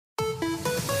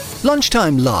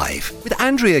Lunchtime Live with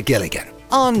Andrea Gilligan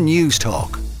on News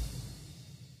Talk.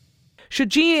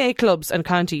 Should GAA clubs and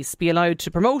counties be allowed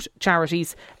to promote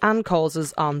charities and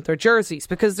causes on their jerseys?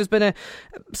 Because there's been a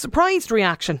surprised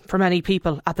reaction from many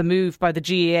people at the move by the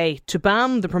GAA to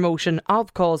ban the promotion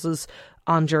of causes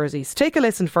on jerseys. Take a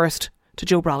listen first to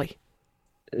Joe Brolly.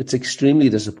 It's extremely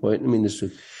disappointing. I mean, there's a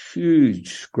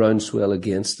huge groundswell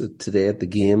against it today at the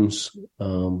games.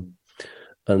 And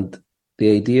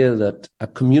the idea that a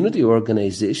community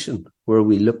organisation where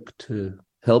we look to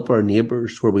help our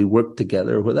neighbours, where we work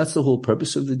together, well, that's the whole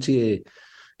purpose of the GAA,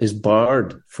 is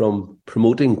barred from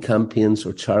promoting campaigns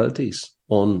or charities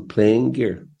on playing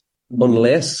gear.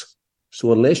 Unless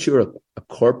you're a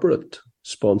corporate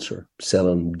sponsor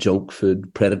selling junk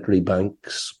food, predatory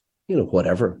banks,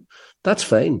 whatever, that's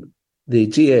fine. The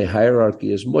GAA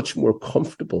hierarchy is much more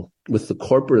comfortable with the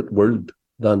corporate world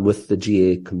than with the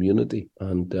GAA community.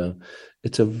 And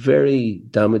it's a very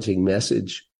damaging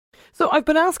message. So I've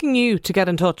been asking you to get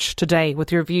in touch today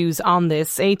with your views on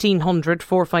this. 1800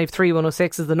 453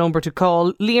 106 is the number to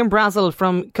call. Liam Brazzil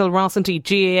from Kilrossanty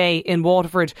GAA in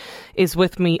Waterford is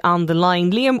with me on the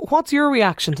line. Liam, what's your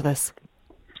reaction to this?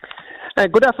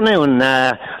 Good afternoon.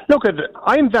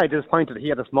 I'm very disappointed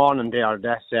here this morning there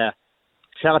that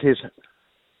charities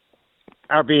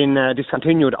are being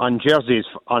discontinued on jerseys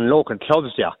on local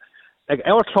clubs there. Like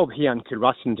our club here in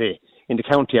Kilrossanty in the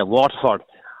county of Waterford,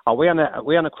 we're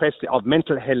on a quest of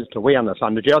mental health awareness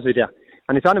on the jersey there.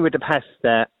 And it's only with the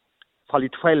past probably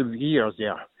 12 years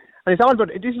there. And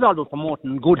this is all about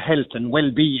promoting good health and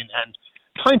well-being and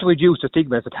trying to reduce the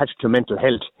stigmas attached to mental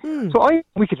health. So I'm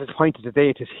wicked disappointed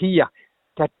today to hear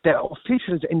that the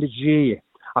officials in the GAA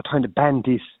are trying to ban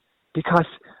this. Because,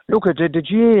 look, the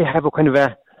GAA have a kind of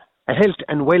a health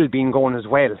and well-being going as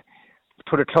well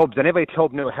for the clubs, and every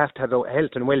club now has to have a health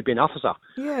and well-being officer.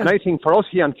 Yeah. And I think for us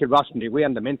here in Kilrossanty, we're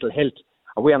on the mental health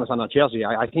awareness on our jersey.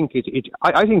 I think it's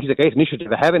a great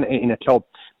initiative to have in a club,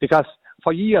 because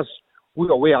for years we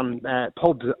were wearing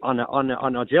pubs on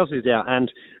our jerseys there.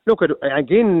 And look,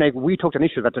 again, like we took the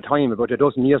initiative at the time about a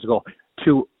dozen years ago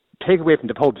to take away from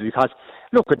the pubs, because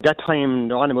look, at that time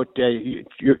they're on about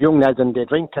young lads and they're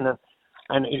drinking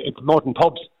and it's promoting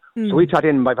pubs. So we thought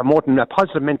by promoting a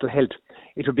positive mental health,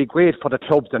 it would be great for the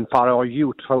clubs and for our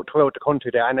youth throughout the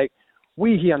country there. And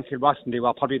we here in Kilrossanty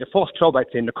were probably the first club, I'd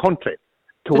say, in the country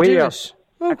to wear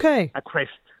a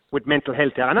crest with mental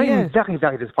health there. And I am very,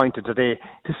 very disappointed today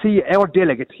to see our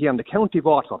delegates here in the county of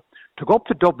Waterford to go up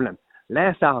to Dublin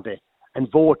last Saturday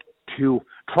and vote to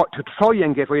try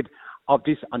and get rid of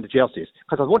this on the jerseys.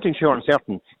 Because there's one thing sure and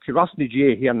certain, Kilrossanty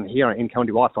GAA here in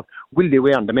County Waterford will be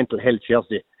wearing the mental health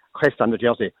jersey, crest on the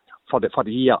jersey, for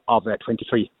the year of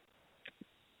 23.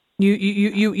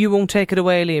 You won't take it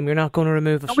away, Liam. You're not going to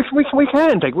remove it. No, we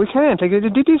can't. We can't.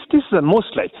 This is a must.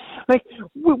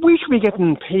 We should be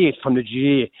getting paid from the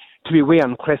GAA to be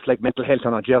wearing crests like mental health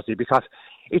on our jersey, because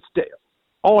it's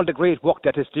all the great work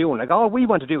that it's doing. Like, all we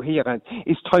want to do here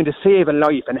is trying to save a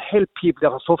life and help people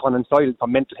that are suffering and silent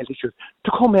from mental health issues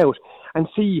to come out and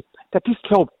see that this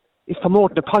club is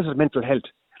promoting the positive mental health.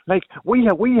 Like, we've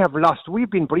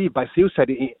been bereaved by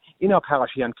suicide in our parish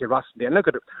here in Kilrossanty. And look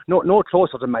at it, no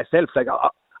closer than myself. Like,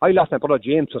 I lost my brother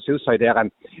James to suicide there,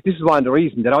 and this is one of the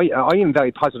reasons that I am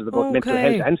very positive about mental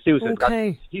health and suicide.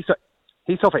 Okay. He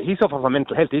suffered from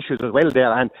mental health issues as well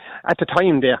there, and at the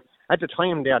time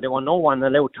there were no one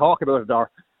allowed to talk about it, or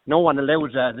no one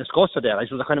allowed to discuss it there.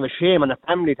 It was a kind of a shame on a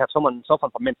family to have someone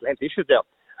suffering from mental health issues there.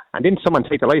 And then someone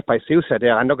take their life by suicide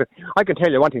there. And look, I can tell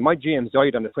you one thing, my James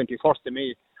died on the 21st of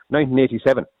May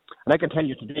 1987. And I can tell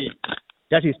you today,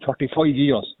 that is 35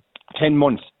 years, 10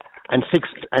 months, and 6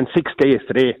 days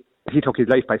today he took his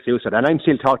life by suicide. And I'm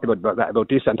still talking about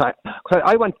this. And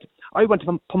I want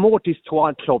to promote this to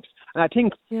all clubs. And I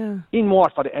think in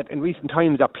Waterford, in recent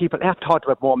times, that people have talked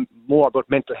about more about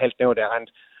mental health now there.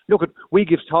 And look, we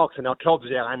give talks in our clubs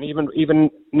there, and even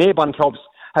neighbouring clubs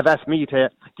have asked me to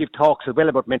give talks as well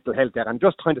about mental health there, and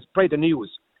just trying to spread the news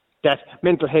that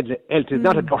mental health is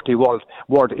not a dirty word.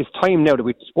 It's time now that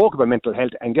we spoke about mental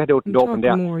health and get out and open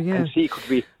there and see could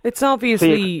we. It's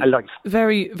obviously save a life.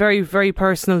 Very, very, very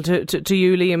personal to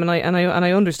you, Liam, and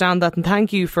I understand that, and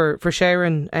thank you for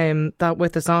sharing that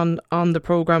with us on the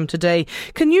programme today.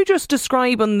 Can you just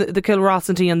describe on the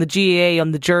Kilrossanty and the GAA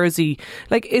on the jersey,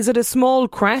 like, is it a small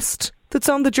crest that's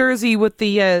on the jersey with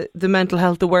the mental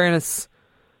health awareness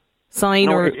sign?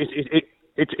 No, or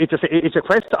it's a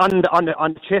crest on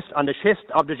the chest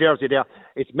of the jersey there.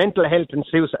 It's mental health and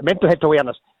suicide, mental health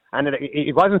awareness, and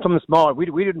it wasn't something small. We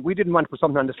didn't want to put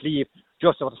something on the sleeve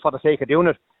just for the sake of doing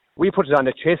it. We put it on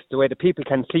the chest the way the people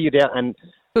can see you there, and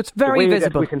so it's very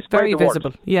visible. Very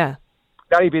visible. Yeah.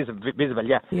 Very visible,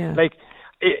 yeah. Yeah. Like,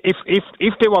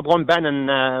 if they were going banning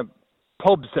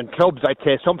pubs and clubs, I'd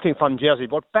say something from Jersey.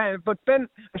 But a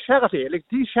charity, like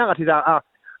these charities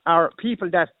are people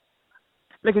that,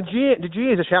 like the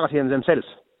GAA is a charity in themselves.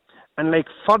 And like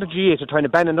for the GAA to try to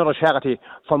ban another charity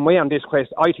from way on this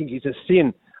quest, I think it's a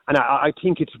sin. And I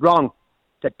think it's wrong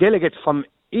that delegates from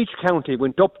each county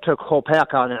went up to Croke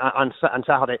Park on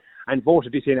Saturday and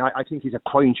voted this in. I think it's a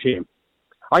crying shame.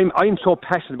 I'm so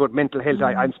passionate about mental health.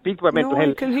 I'm speaking about mental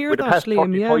health for the past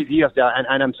Liam, 45 years there,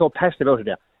 and I'm so passionate about it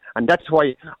there. And that's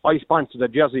why I sponsor the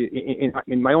Jersey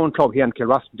in my own club here in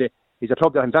Kilrossanty. It's a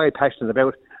club that I'm very passionate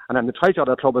about, and I'm the treasurer of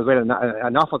the club as well, and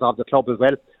an officer of the club as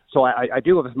well. So I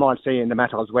do have a small say in the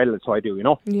matter as well, so I do, you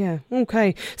know. Yeah,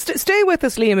 okay. Stay with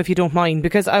us, Liam, if you don't mind,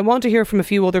 because I want to hear from a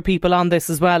few other people on this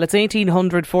as well. It's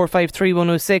 1800 453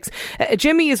 106.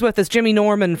 Jimmy is with us, Jimmy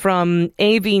Norman from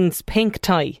Aoibheann's Pink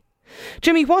Tie.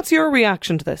 Jimmy, what's your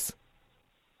reaction to this?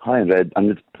 Hi, Red,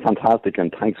 and it's fantastic,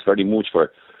 and thanks very much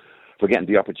for getting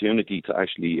the opportunity to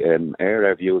actually air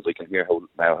our views. I can hear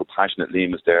how passionate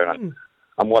Liam is there, and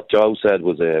what Joe said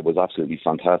was absolutely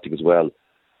fantastic as well.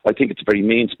 I think it's a very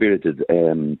mean-spirited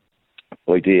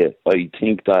idea. I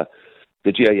think that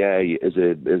the GAA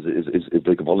is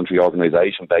like a voluntary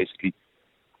organisation, basically,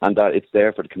 and that it's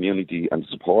there for the community and to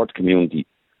support the community.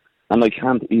 And I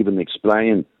can't even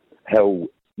explain how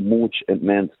much it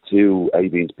meant to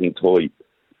Aoibheann's Pink Tie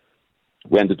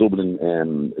when the Dublin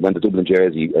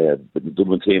jersey, the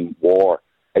Dublin team wore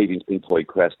Aoibheann's Pink Tie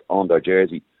crest on their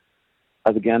jersey.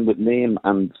 As again with Liam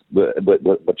and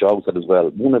what Joe said as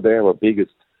well, one of our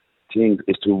biggest things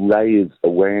is to raise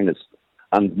awareness.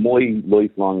 And my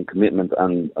lifelong commitment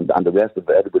and the rest of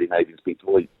everybody in Aoibheann's Pink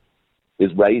Tie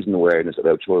is raising awareness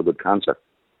about childhood cancer.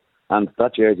 And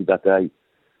that jersey that day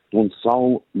done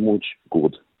so much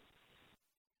good.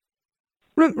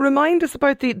 Remind us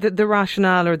about the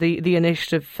rationale or the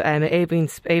initiative,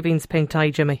 Aoibheann's Pink Tie,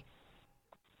 Jimmy.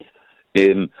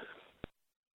 Is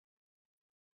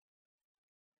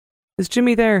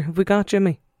Jimmy there? Have we got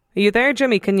Jimmy? Are you there,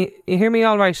 Jimmy? Can you hear me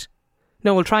all right?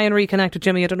 No, we'll try and reconnect with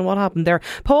Jimmy. I don't know what happened there.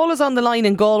 Paul is on the line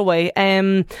in Galway.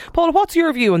 Paul, what's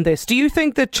your view on this? Do you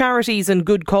think that charities and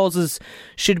good causes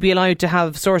should be allowed to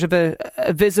have sort of a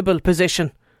visible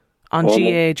position on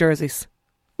GAA jerseys?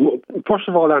 First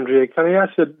of all, Andrea, can I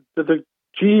ask you, did the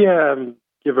GAA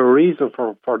give a reason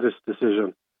for this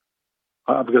decision?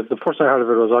 Because the first I heard of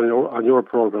it was on your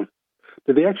programme.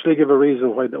 Did they actually give a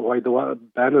reason why they were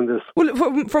banning this?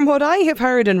 Well, from what I have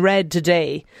heard and read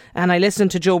today, and I listened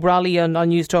to Joe Brolly on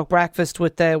News Talk Breakfast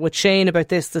with Shane about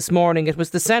this morning, it was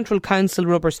the Central Council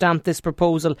rubber stamped this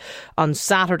proposal on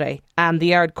Saturday, and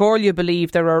the Ard Corlia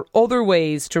believe there are other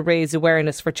ways to raise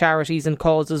awareness for charities and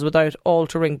causes without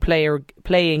altering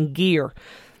playing gear,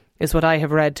 is what I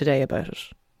have read today about it.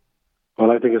 Well,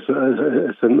 I think it's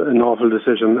an awful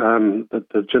decision.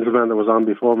 The gentleman that was on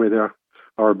before me there,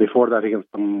 or before that, against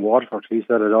from Waterford, he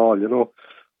said it all. You know,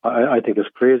 I think it's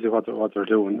crazy what they're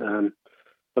doing.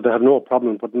 But they have no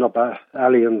problem putting up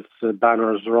alliance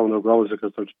banners around their grounds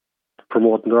because they're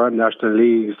promoting their national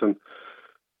leagues, and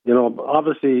you know,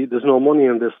 obviously there's no money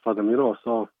in this for them. You know,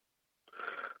 so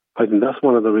I think that's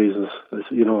one of the reasons.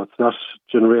 You know, it's not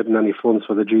generating any funds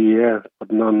for the GAA,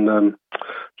 putting on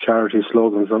charity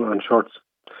slogans on shirts.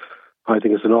 I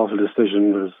think it's an awful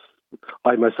decision.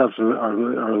 I myself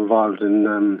are involved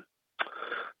in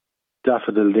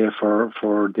Daffodil Day for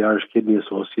the Irish Kidney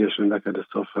Association and that kind of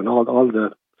stuff, and all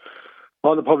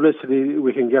the publicity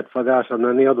we can get for that and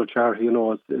any other charity, you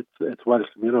know, it's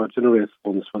welcome. You know, it generates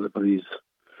funds for these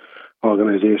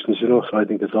organisations. You know, so I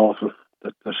think it's awful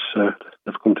that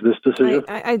they've come to this decision.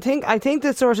 I think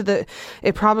that sort of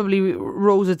it probably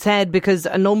rose its head because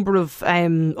a number of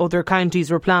other counties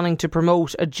were planning to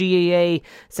promote a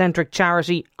GAA-centric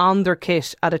charity on their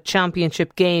kit at a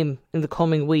championship game in the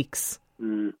coming weeks.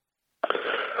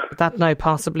 That now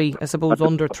possibly, I suppose,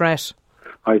 under threat.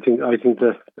 I think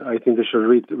they should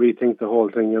rethink the whole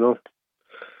thing. You know,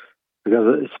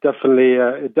 because it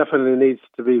definitely needs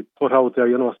to be put out there.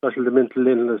 You know, especially the mental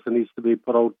illness, it needs to be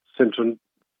put out front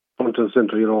and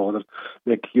centre, you know, that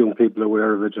make young people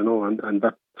aware of it, you know, and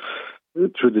that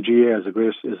through the GAA is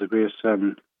a great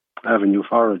avenue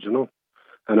for it, you know,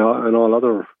 and all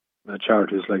other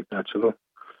charities like that, you know.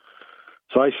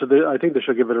 So I think they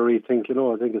should give it a rethink, you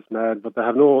know. I think it's mad, but they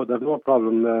have no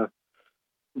problem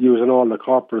using all the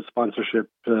corporate sponsorship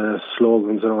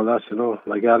slogans and all that, you know,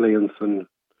 like Alliance and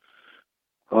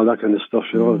all that kind of stuff,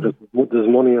 you know. There's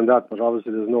money in that, but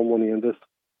obviously there's no money in this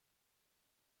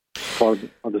for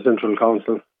the Central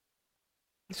Council.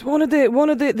 So one of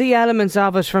the elements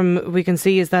of it from we can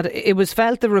see is that it was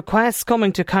felt the requests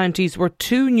coming to counties were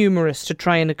too numerous to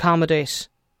try and accommodate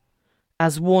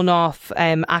as one-off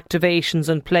activations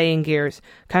and playing gears.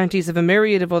 Counties have a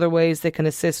myriad of other ways they can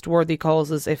assist worthy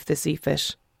causes if they see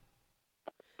fit.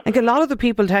 I think a lot of the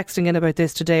people texting in about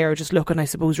this today are just looking, I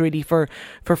suppose, really for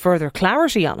further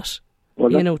clarity on it.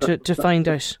 Well, to find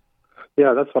out.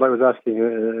 Yeah, that's what I was asking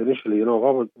initially.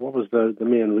 What was the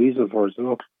main reason for it?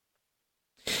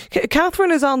 Catherine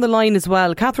is on the line as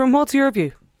well. Catherine, what's your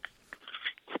view?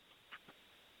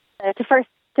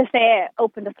 To say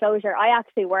open disclosure, I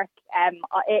actually work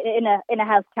in a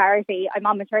health charity. I'm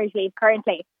on maternity leave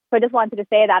currently, so I just wanted to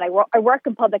say that I work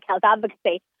in public health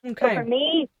advocacy. Okay. So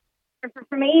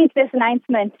for me, this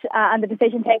announcement and the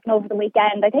decision taken over the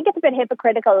weekend, I think it's a bit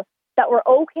hypocritical that we're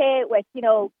okay with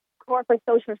corporate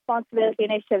social responsibility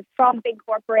initiatives from big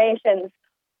corporations,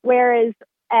 whereas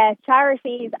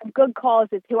charities and good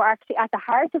causes who are actually at the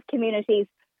heart of communities,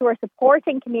 who are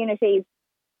supporting communities,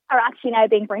 are actually now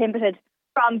being prohibited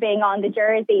from being on the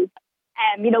jerseys.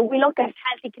 We look at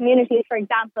healthy communities, for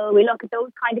example. We look at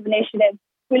those kind of initiatives.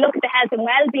 We look at the health and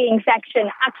well-being section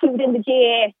actually within the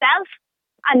GAA itself.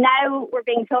 And now we're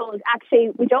being told, actually,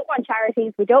 we don't want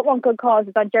charities, we don't want good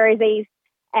causes on jerseys.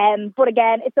 But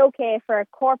again, it's okay for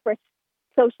corporate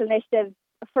social initiatives,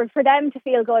 for them to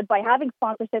feel good by having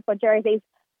sponsorship on jerseys.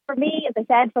 For me, as I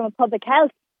said, from a public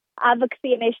health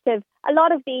advocacy initiative, a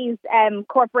lot of these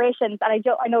corporations, and I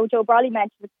know Joe Brawley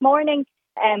mentioned this morning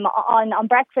on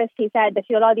breakfast, he said that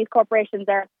a lot of these corporations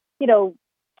are,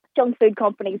 junk food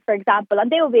companies, for example,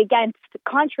 and they will be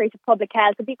contrary to public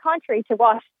health, would be contrary to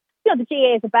what the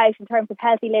GAA is about in terms of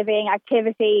healthy living,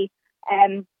 activity,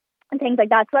 and things like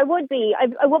that. So I would be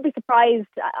surprised.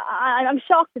 I'm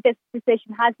shocked that this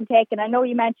decision has been taken. I know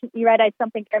you read out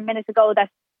something a minute ago that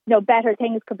better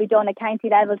things could be done at county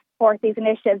level to support these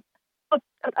initiatives. But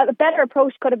a better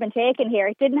approach could have been taken here.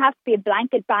 It didn't have to be a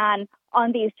blanket ban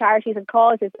on these charities and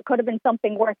causes. It could have been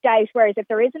something worked out. Whereas if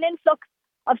there is an influx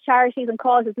of charities and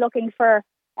causes looking for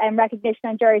recognition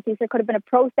on jerseys, there could have been a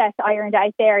process ironed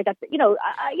out there that I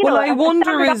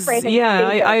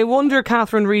wonder,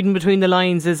 Catherine, reading between the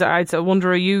lines, is that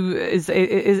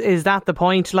the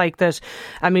point? Like that,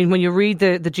 I mean, when you read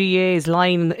the GAA's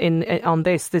line on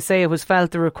this, they say it was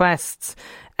felt the requests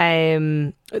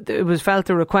coming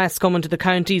to the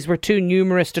counties were too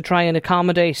numerous to try and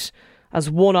accommodate as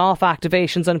one-off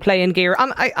activations and playing gear.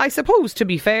 And I suppose, to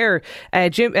be fair,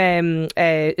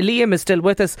 Liam is still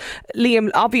with us.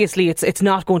 Liam, obviously it's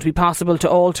not going to be possible to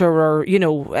alter or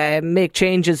make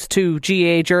changes to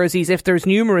GAA jerseys if there's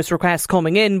numerous requests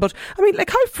coming in. But I mean,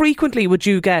 how frequently would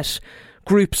you get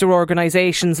groups or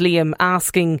organisations, Liam,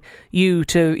 asking you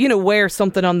to wear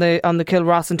something on the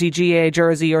Kilrossanty GAA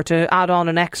jersey, or to add on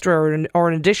an extra or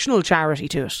an additional charity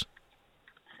to it?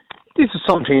 This is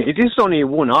something. It is only a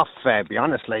one-off. Be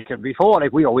honest. Before,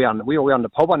 we were on the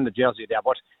pub on the jersey there,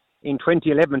 but in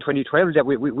 2011,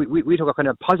 2012, we took a kind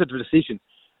of positive decision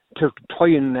to try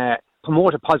and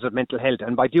promote a positive mental health,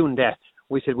 and by doing that,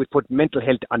 we said we'd put mental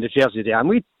health on the jersey there, and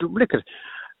we look at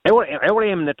our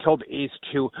aim in the club is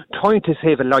to try to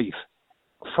save a life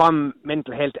from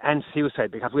mental health and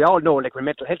suicide, because we all know, when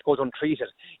mental health goes untreated,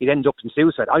 it ends up in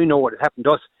suicide. I know what has happened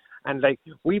to us. And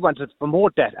we wanted to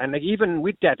promote that, and even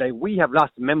with that, we have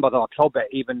lost a member of our club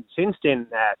even since then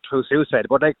through suicide.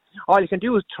 But all you can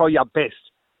do is try your best.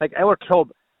 Our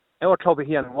club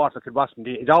here in Waterford,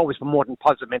 Kilrossanty, is always promoting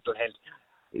positive mental health.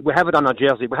 We have it on our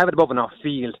jersey, we have it above on our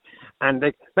field, and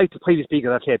like the previous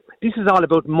speaker have said, this is all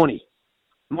about money,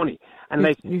 and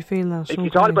you feel that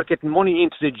it's all about getting money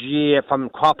into the GAA from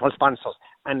corporate sponsors.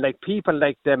 And people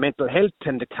like the mental health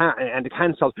and the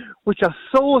council, which are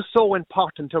so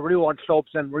important to rural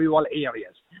clubs and rural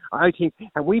areas. I think,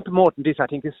 and we promoting this, I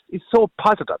think, is so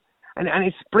positive, and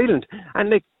it's brilliant.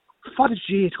 And for the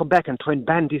GAA to come back and try and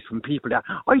ban this from people there,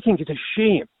 I think it's a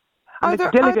shame. And the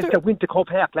delegates that went to Cup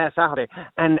Park last Saturday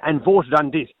and voted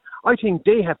on this, I think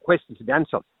they have questions to be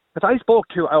answered. But I spoke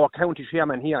to our county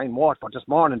chairman here in Waterford this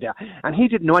morning there, and he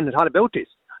didn't know anything at all about this.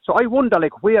 So I wonder,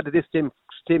 where did this stem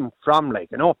from? I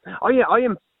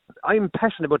am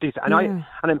passionate about this, and I'm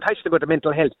passionate about the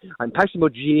mental health. I'm passionate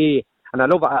about GAA, and I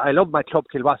love my club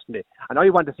Kilrossanty, and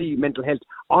I want to see mental health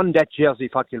on that jersey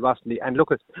for Kilrossanty. And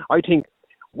I think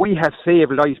we have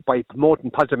saved lives by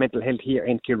promoting positive mental health here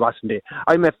in Kilrossanty.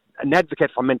 I'm an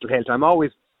advocate for mental health. I'm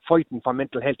always fighting for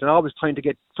mental health and always trying to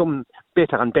get some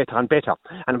better and better and better.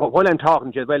 And while I'm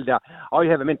talking to you as well there, I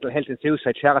have a mental health and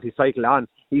suicide charity cycle on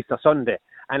Easter Sunday.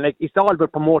 And it's all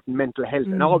about promoting mental health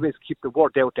and always keep the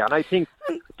word out there. And I think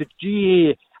the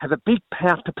GAA have a big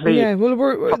part to play. Yeah,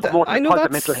 well, I know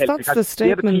that's the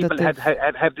statement that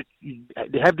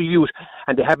they have the youth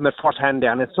and they have them at first hand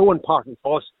there, and it's so important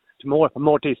for us to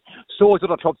promote this. So is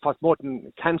other clubs for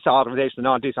promoting cancer organisations and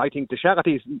all this. I think the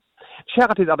charities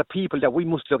are the people that we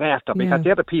must look after, because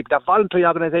they're the people, they're voluntary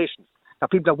organisations. They're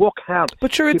people that work hard.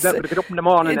 But sure, it's get up in the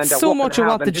morning it's so much of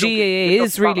what the GAA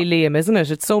is really, Liam, isn't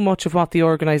it? It's so much of what the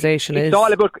organisation is. It's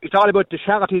all about the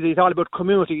charities. It's all about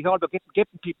community. It's all about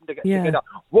getting people together,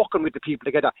 working with the people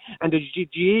together. And the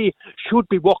GAA should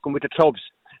be working with the clubs.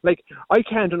 Like, I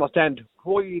can't understand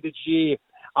why the GAA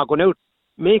are going out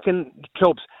making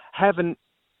clubs having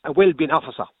a well-being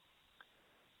officer.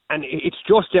 And it's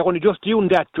just, they're only just doing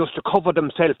that just to cover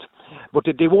themselves. But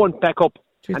they won't back up.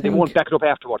 They won't back it up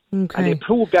afterwards. Okay. And they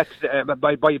prove that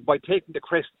by taking the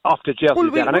crest off the jersey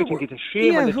there. And I think it's a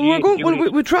shame.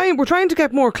 We're trying to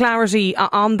get more clarity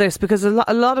on this, because a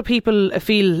lot of people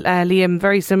feel, Liam,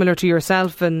 very similar to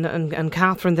yourself and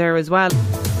Catherine there as well.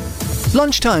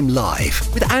 Lunchtime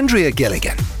Live with Andrea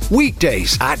Gilligan.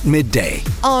 Weekdays at midday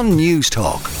on News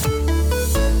Talk.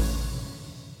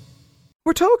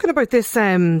 We're talking about this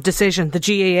decision, the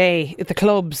GAA, the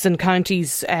clubs and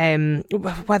counties,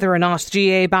 whether or not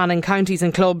the GAA banning counties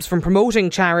and clubs from promoting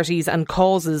charities and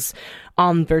causes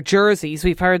on their jerseys.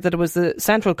 We've heard that it was the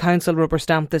Central Council rubber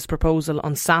stamped this proposal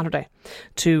on Saturday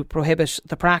to prohibit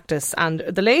the practice. And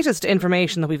the latest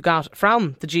information that we've got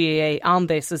from the GAA on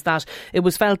this is that it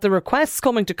was felt the requests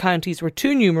coming to counties were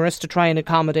too numerous to try and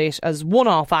accommodate as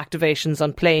one-off activations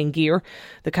on playing gear.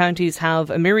 The counties have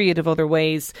a myriad of other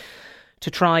ways to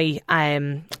try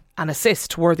and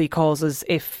assist worthy causes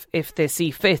if they see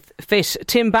fit.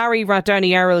 Tim Barry,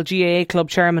 Rathdowney Errol GAA Club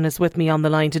Chairman, is with me on the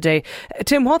line today.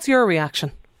 Tim, what's your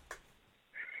reaction?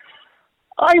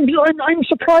 I'm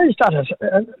surprised at it.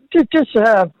 This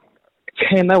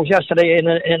came out yesterday in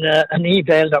an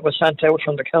email that was sent out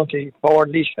from the county board,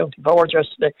 Laois County Board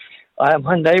yesterday.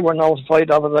 When they were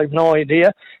notified of it, I've no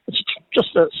idea. It's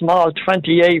just a small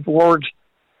 28-word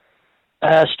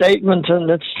statement,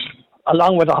 and it's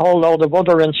along with a whole load of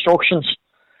other instructions.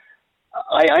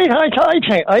 I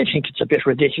think it's a bit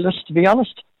ridiculous, to be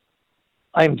honest.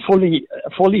 I'm fully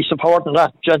supporting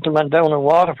that gentleman down in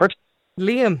Waterford.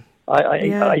 Liam.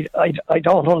 I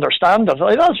don't understand it.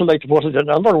 I'd also like to put it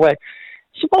another way.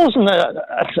 Supposing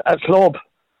a club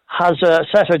has a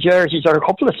set of jerseys or a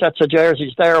couple of sets of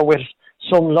jerseys there with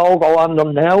some logo on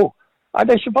them now, are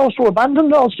they supposed to abandon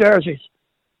those jerseys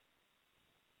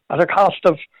at a cost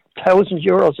of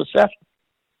 €1,000 a set?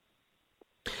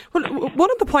 Well,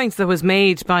 one of the points that was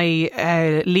made by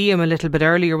Liam a little bit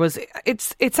earlier was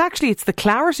it's the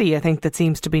clarity, I think, that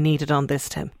seems to be needed on this,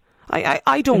 Tim.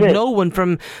 I don't know, and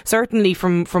from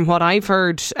what I've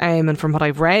heard and from what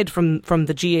I've read from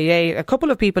the GAA, a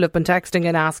couple of people have been texting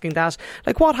and asking that,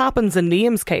 like, what happens in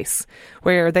Liam's case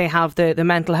where they have the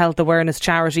mental health awareness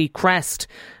charity crest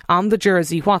on the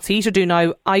jersey? What's he to do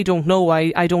now? I don't know.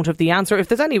 I don't have the answer. If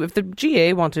the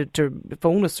GAA wanted to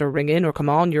phone us or ring in or come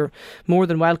on, you're more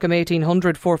than welcome.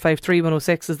 1800 453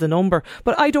 106 is the number.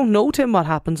 But I don't know, Tim, what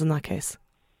happens in that case.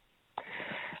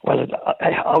 Well,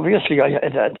 obviously,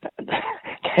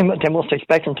 they must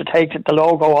expect him to take the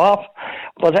logo off.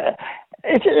 But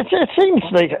it seems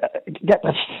like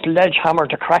getting a sledgehammer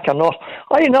to crack a nut.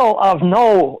 I know of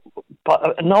no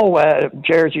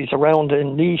jerseys around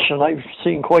in Laois, and I've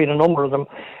seen quite a number of them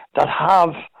that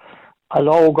have a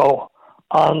logo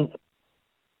on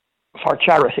for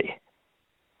charity.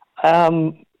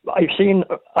 I've seen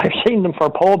them for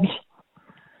pubs.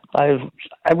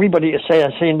 Everybody is saying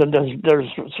I've seen them. There's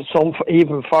some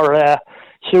even for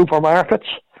supermarkets.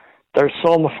 There's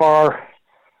some for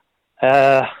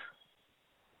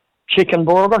chicken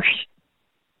burgers.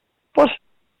 But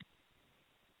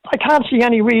I can't see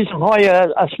any reason why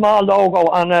a small logo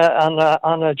on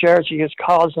a jersey is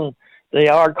causing the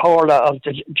hardcore of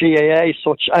the GAA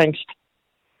such angst.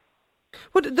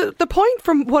 Well, the point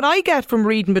from what I get from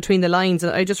reading between the lines,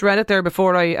 and I just read it there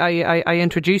before I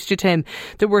introduced you, Tim,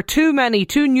 there were too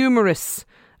numerous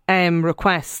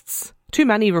requests, too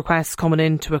many requests coming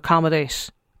in to accommodate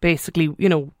basically,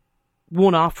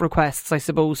 one-off requests, I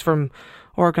suppose, from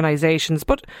organisations.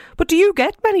 But do you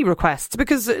get many requests?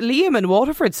 Because Liam in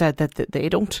Waterford said that they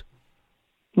don't.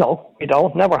 No, we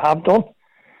don't. Never have done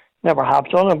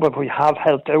it, but we have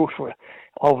helped out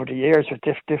over the years with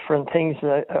different things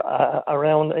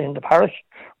around in the parish,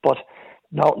 but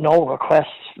no requests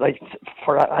like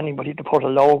for anybody to put a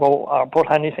logo or put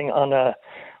anything on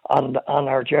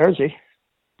our jersey.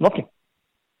 Nothing.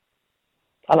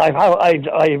 And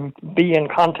I've been in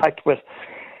contact with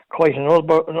quite a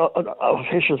number of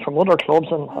officials from other clubs,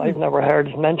 and I've never heard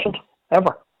it mentioned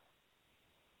ever.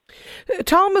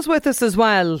 Tom is with us as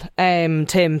well,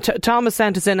 Tim. Tom has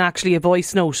sent us in actually a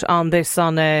voice note on this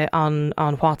on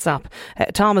WhatsApp.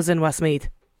 Tom is in Westmeath.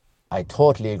 I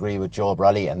totally agree with Joe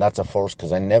Brolly, and that's a first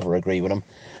because I never agree with him,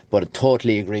 but I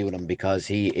totally agree with him because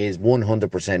he is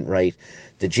 100% right.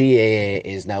 The GAA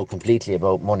is now completely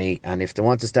about money, and if they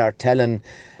want to start telling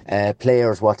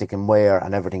players what they can wear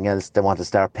and everything else, they want to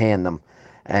start paying them.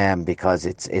 Because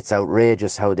it's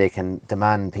outrageous how they can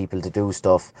demand people to do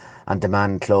stuff and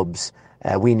demand clubs.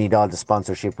 We need all the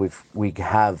sponsorship we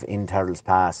have in Terrell's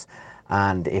Pass,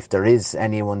 and if there is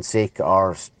anyone sick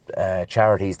or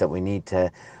charities that we need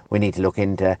to look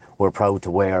into, we're proud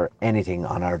to wear anything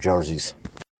on our jerseys.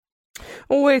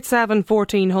 087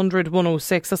 1400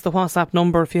 106, that's the WhatsApp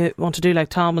number if you want to do like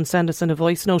Tom and send us in a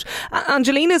voice note.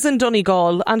 Angelina's in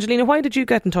Donegal. Angelina, why did you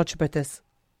get in touch about this?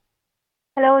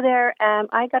 Hello there.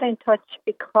 I got in touch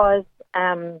because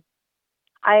I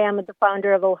am the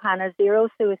founder of Ohana Zero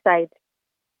Suicide,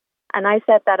 and I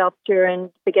set that up during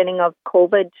the beginning of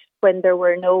COVID when there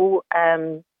were no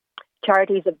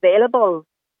charities available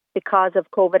because of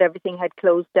COVID. Everything had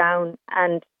closed down,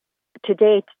 and to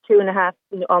date,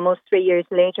 2.5, almost 3 years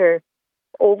later,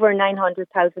 over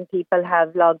 900,000 people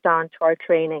have logged on to our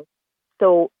training.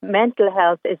 So mental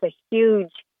health is a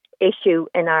huge issue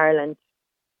in Ireland.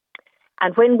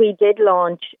 And when we did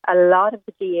launch, a lot of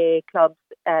the GAA clubs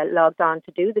logged on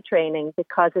to do the training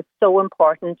because it's so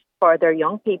important for their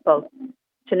young people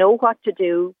to know what to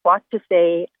do, what to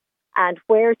say, and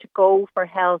where to go for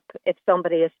help if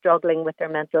somebody is struggling with their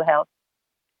mental health.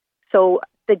 So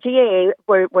the GAA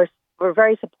were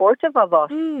very supportive of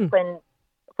us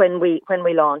when we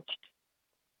launched.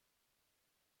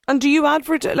 And do you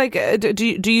advertise? Like,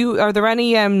 do you? Are there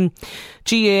any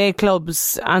GAA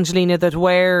clubs, Angelina, that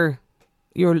wear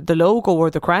the logo or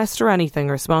the crest or anything,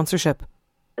 or sponsorship?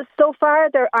 So far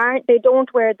there aren't. They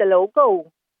don't wear the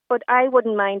logo, but I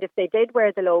wouldn't mind if they did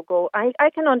wear the logo. I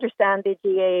can understand the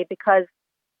GAA because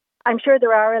I'm sure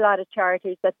there are a lot of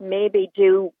charities that maybe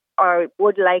do or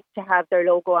would like to have their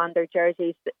logo on their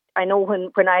jerseys. I know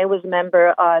when I was a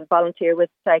member, volunteer with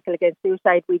Cycle Against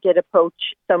Suicide, we did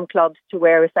approach some clubs to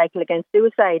wear a Cycle Against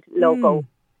Suicide logo.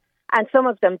 And some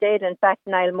of them did. In fact,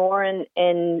 Niall Moore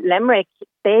in Limerick,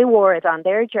 they wore it on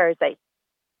their jersey.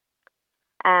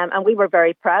 And we were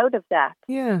very proud of that.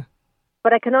 Yeah.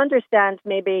 But I can understand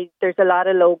maybe there's a lot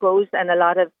of logos and a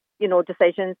lot of,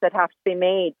 decisions that have to be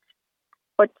made.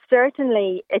 But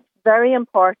certainly it's very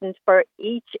important for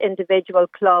each individual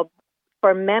club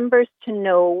for members to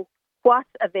know what's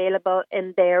available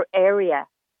in their area.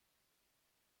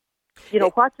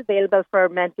 What's available for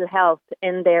mental health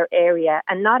in their area,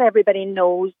 and not everybody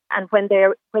knows. And when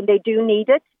they do need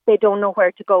it, they don't know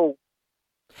where to go.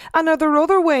 And are there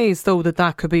other ways, though,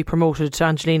 that could be promoted,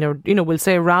 Angelina? We'll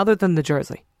say rather than the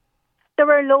jersey.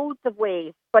 There are loads of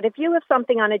ways, but if you have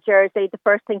something on a jersey, the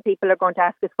first thing people are going to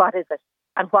ask is, what is it,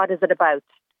 and what is it about?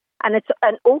 And it's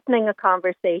an opening a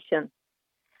conversation.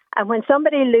 And when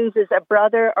somebody loses a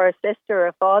brother or a sister or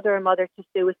a father or mother to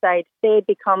suicide, they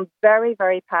become very,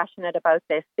 very passionate about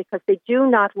this because they do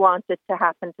not want it to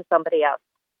happen to somebody else.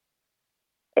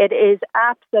 It is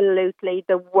absolutely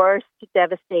the worst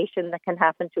devastation that can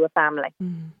happen to a family.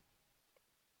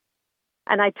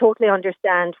 And I totally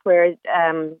understand where,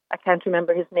 I can't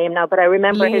remember his name now, but I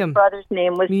remember Liam. His brother's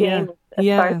name was James, as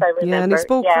far as I remember. Yeah, and he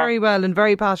spoke very well and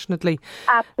very passionately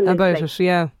about it,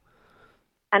 yeah.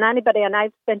 And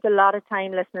I've spent a lot of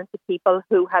time listening to people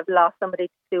who have lost somebody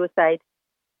to suicide.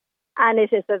 And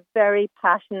it is a very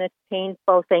passionate,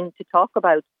 painful thing to talk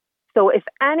about. So if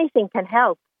anything can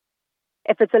help,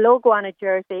 if it's a logo on a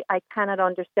jersey, I cannot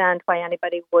understand why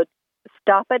anybody would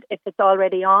stop it if it's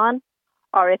already on,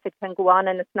 or if it can go on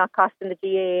and it's not costing the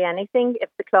GAA anything, if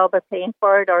the club are paying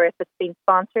for it or if it's being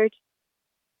sponsored.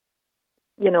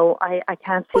 I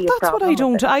can't see a problem.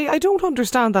 That's what I don't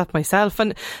understand that myself.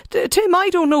 And Tim, I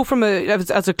don't know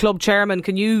as a club chairman,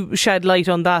 can you shed light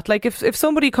on that? Like if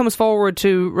somebody comes forward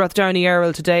to Rathdowney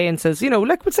Earl today and says,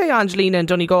 like we'd say Angelina and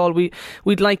Donegal,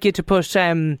 we'd like you to put,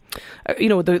 the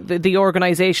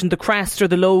organisation, the crest or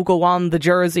the logo on the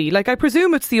jersey. Like I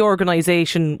presume it's the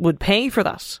organisation would pay for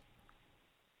that.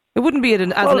 It wouldn't be as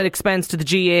an expense to the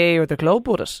GAA or the club,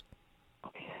 would it?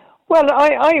 Well,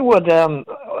 I would.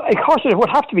 Of course, it would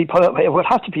have to be put. It would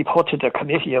have to be put to the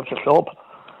committee of the club,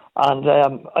 and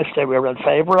I say we're in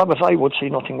favour of it. I would see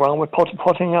nothing wrong with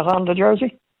putting it on the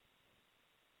jersey,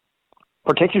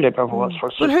 particularly if it was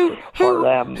for. But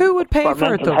who would pay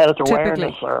for it though?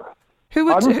 Typically,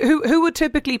 who would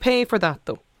typically pay for that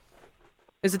though?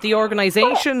 Is it the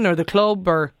organisation or the club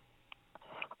or?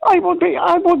 I would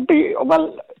be.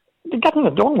 Well, getting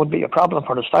it done would be a problem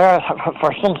for the start,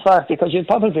 for some start, because you'd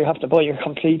probably have to buy a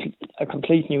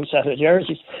complete new set of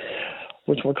jerseys,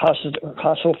 which would cost up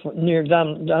near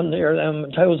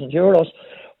 €1,000.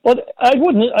 But I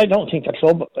don't think the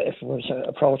club, if it was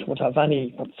approached, would have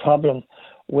any problem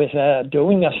with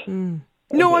doing it.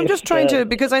 No, I'm just trying to,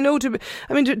 because I know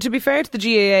to be fair to the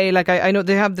GAA, like I know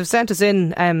they've sent us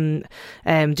in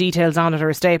details on it, or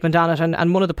a statement on it,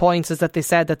 and one of the points is that they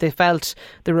said that they felt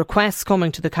the requests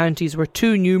coming to the counties were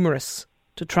too numerous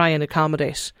to try and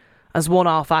accommodate as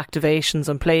one-off activations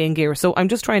and playing gear. So I'm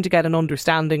just trying to get an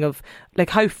understanding of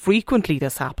like how frequently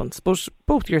this happens. But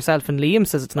both yourself and Liam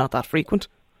says it's not that frequent.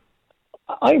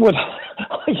 I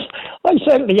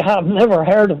certainly have never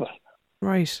heard of it.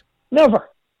 Right. Never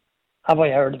have I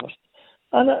heard of it,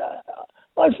 and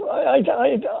I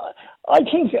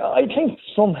think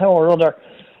somehow or other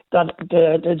that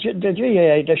the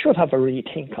GAA, they should have a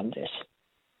rethink on this.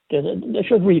 They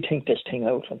should rethink this thing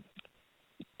out and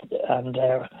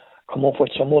come up with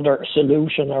some other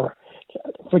solution, or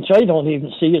which I don't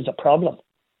even see as a problem.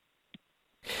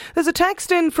 There's a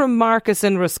text in from Marcus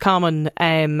in Roscommon,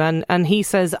 and he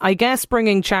says, I guess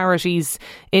bringing charities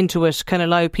into it can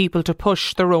allow people to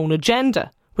push their own agenda,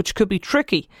 which could be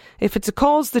tricky. If it's a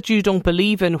cause that you don't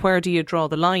believe in, where do you draw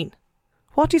the line?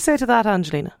 What do you say to that,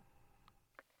 Angelina?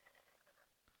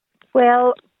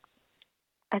 Well,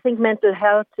 I think mental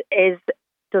health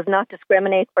does not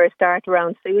discriminate, for a start,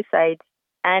 around suicide.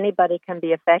 Anybody can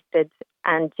be affected,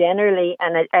 and generally,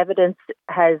 and evidence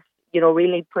has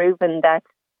really proven that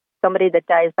somebody that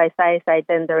dies by suicide,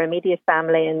 then their immediate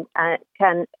family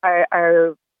and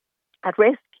are at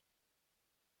risk.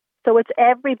 So it's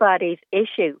everybody's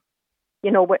issue.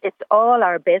 It's all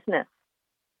our business.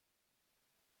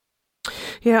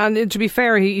 Yeah, and to be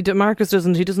fair, Marcus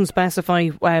doesn't specify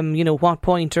what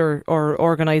point or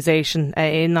organisation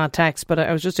in that text, but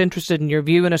I was just interested in your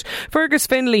view on it. Fergus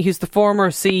Finlay, who's the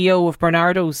former CEO of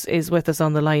Barnardos, is with us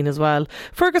on the line as well.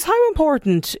 Fergus, how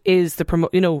important is the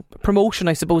promotion,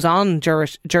 I suppose, on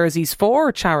jerseys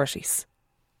for charities?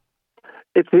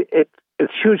 It's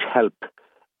huge help.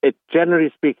 It, generally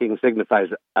speaking, signifies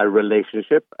a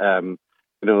relationship.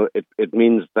 It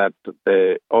means that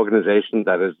the organisation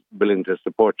that is willing to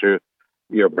support your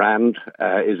brand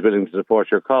is willing to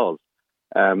support your cause.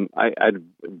 I had a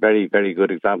very, very good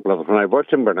example of it when I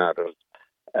worked in Barnardos,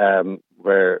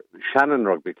 where Shannon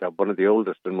Rugby Club, one of the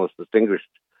oldest and most distinguished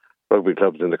rugby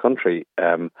clubs in the country,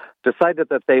 decided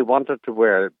that they wanted to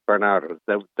wear Barnardos,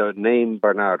 the name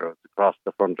Barnardos, across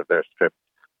the front of their strip.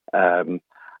 And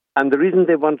the reason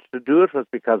they wanted to do it was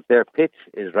because their pitch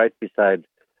is right beside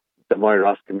the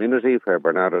Moyross community, where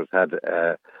Barnardos has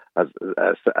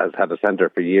had a centre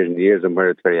for years and years, and where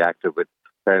it's very active with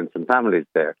parents and families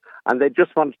there. And they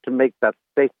just wanted to make that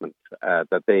statement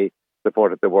that they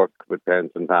supported the work with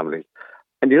parents and families.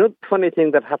 And the funny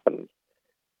thing that happened,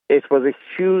 it was a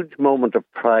huge moment of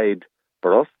pride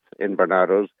for us in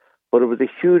Barnardos, but it was a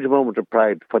huge moment of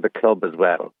pride for the club as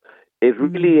well. It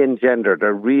really engendered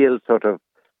a real sort of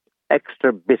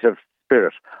extra bit of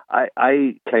spirit.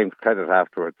 I claimed credit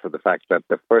afterwards for the fact that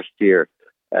the first year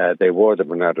they wore the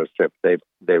Barnardos strip,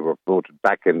 they were promoted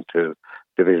back into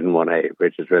Division 1A,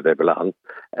 which is where they belong.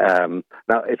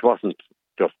 Now, it wasn't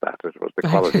just that. It was the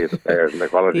quality of the players and the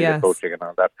quality of the coaching and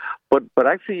all that. But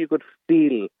actually you could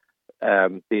feel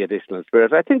the additional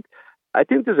spirit. I think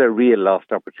there's a real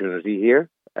lost opportunity here.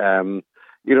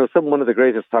 One of the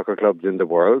greatest soccer clubs in the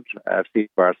world, FC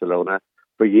Barcelona,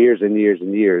 for years and years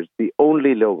and years, the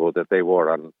only logo that they wore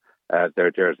on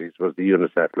their jerseys was the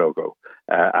UNICEF logo.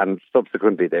 And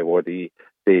subsequently they wore the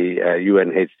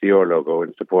UNHCR logo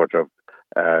in support of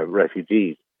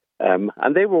refugees.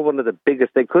 And they were one of the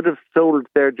biggest. They could have sold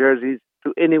their jerseys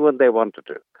to anyone they wanted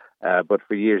to. But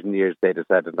for years and years they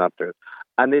decided not to.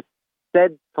 And it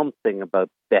said something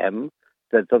about them,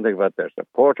 said something about their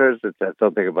supporters, it said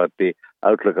something about the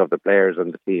outlook of the players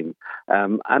and the team.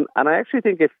 And I actually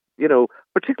think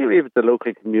particularly if it's a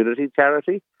local community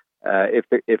charity,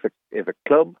 if a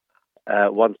club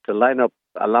wants to line up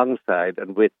alongside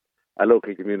and with a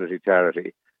local community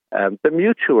charity, the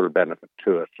mutual benefit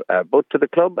to it, both to the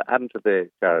club and to the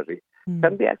charity,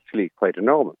 can be actually quite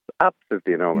enormous,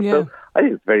 absolutely enormous. Yeah. So I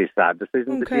think it's a very sad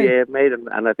decision the GAA have made, and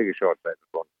I think a short-sighted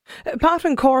one. Pat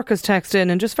in Cork has texted in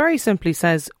and just very simply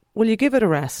says, will you give it a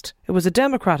rest? It was a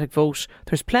democratic vote.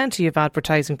 There's plenty of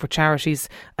advertising for charities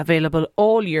available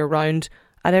all year round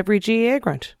at every GAA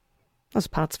ground. That's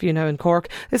Pat's view now in Cork.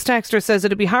 This texter says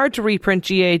it'd be hard to reprint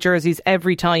GAA jerseys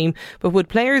every time, but would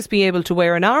players be able to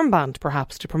wear an armband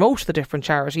perhaps to promote the different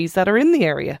charities that are in the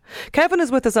area? Kevin is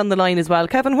with us on the line as well.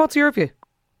 Kevin, what's your view?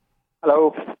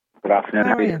 Hello. Good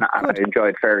afternoon. I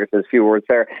enjoyed Fergus's few words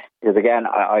there, because again,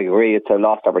 I agree it's a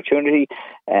lost opportunity.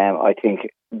 I think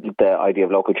the idea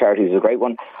of local charities is a great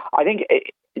one. I think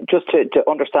just to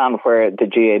understand where the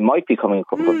GAA might be coming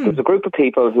from, there's a group of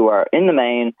people who are in the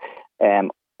main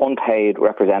unpaid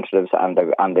representatives, and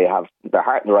they have their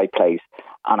heart in the right place.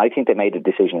 And I think they made a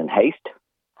decision in haste.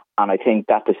 And I think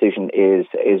that decision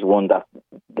is one that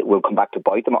will come back to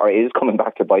bite them, or is coming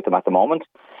back to bite them at the moment.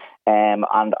 And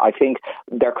I think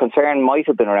their concern might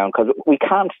have been around, because we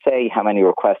can't say how many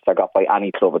requests are got by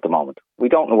any club at the moment. We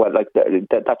don't know what, like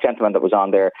that gentleman that was on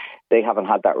there, they haven't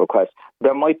had that request.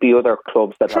 There might be other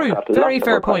clubs that have got very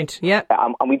fair point. Yeah,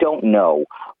 and we don't know.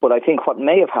 But I think what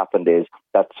may have happened is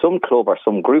that some club or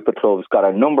some group of clubs got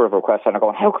a number of requests and are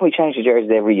going, how can we change the jerseys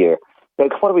every year?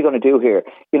 Like, what are we going to do here?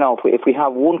 You know, if we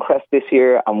have one crest this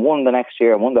year and one the next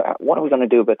year, and what are we going to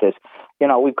do about this? You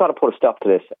know, we've got to put a stop to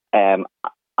this.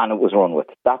 And it was run with.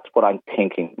 That's what I'm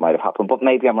thinking might have happened. But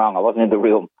maybe I'm wrong. I wasn't in the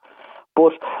room.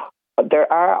 But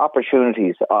there are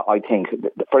opportunities, I think.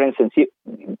 For instance,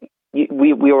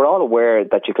 we were all aware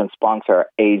that you can sponsor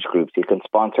age groups. You can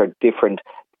sponsor different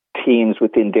teams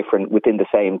within the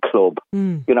same club.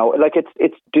 You know, like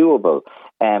it's doable,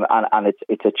 and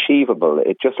it's achievable.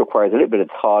 It just requires a little bit of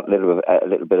thought, a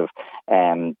little bit of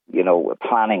you know,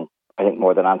 planning, I think,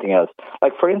 more than anything else.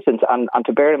 Like, for instance, and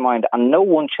to bear in mind, and no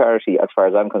one charity, as far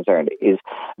as I'm concerned, is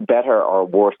better or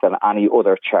worse than any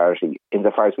other charity,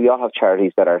 insofar as we all have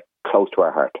charities that are close to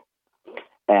our heart,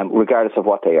 regardless of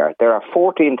what they are. There are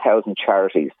 14,000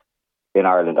 charities in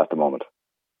Ireland at the moment.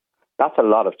 That's a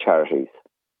lot of charities.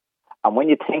 And when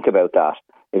you think about that,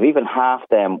 if even half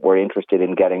them were interested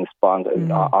in getting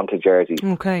sponsored onto jerseys,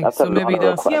 that's so maybe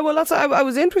that's I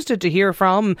was interested to hear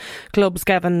from clubs,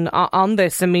 Kevin, on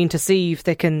this. I mean, to see if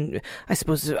they can, I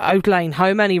suppose, outline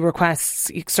how many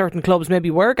requests certain clubs maybe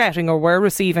were getting or were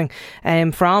receiving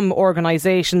from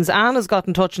organisations. Anne has got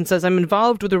in touch and says, I'm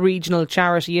involved with a regional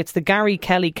charity. It's the Gary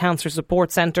Kelly Cancer Support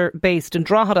Centre based in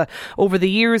Drogheda. Over the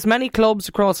years, many clubs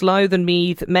across Louth and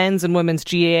Meath, men's and women's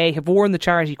GAA, have worn the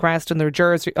charity crest on their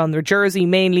jersey,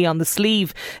 mainly on the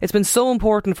sleeve. It's been so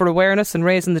important for awareness and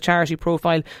raising the charity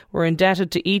profile. We're indebted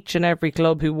to each and every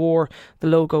club who wore the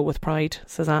logo with pride,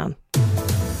 says Anne.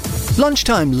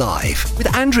 Lunchtime Live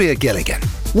with Andrea Gilligan.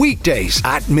 Weekdays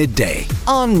at midday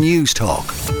on News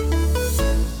Talk.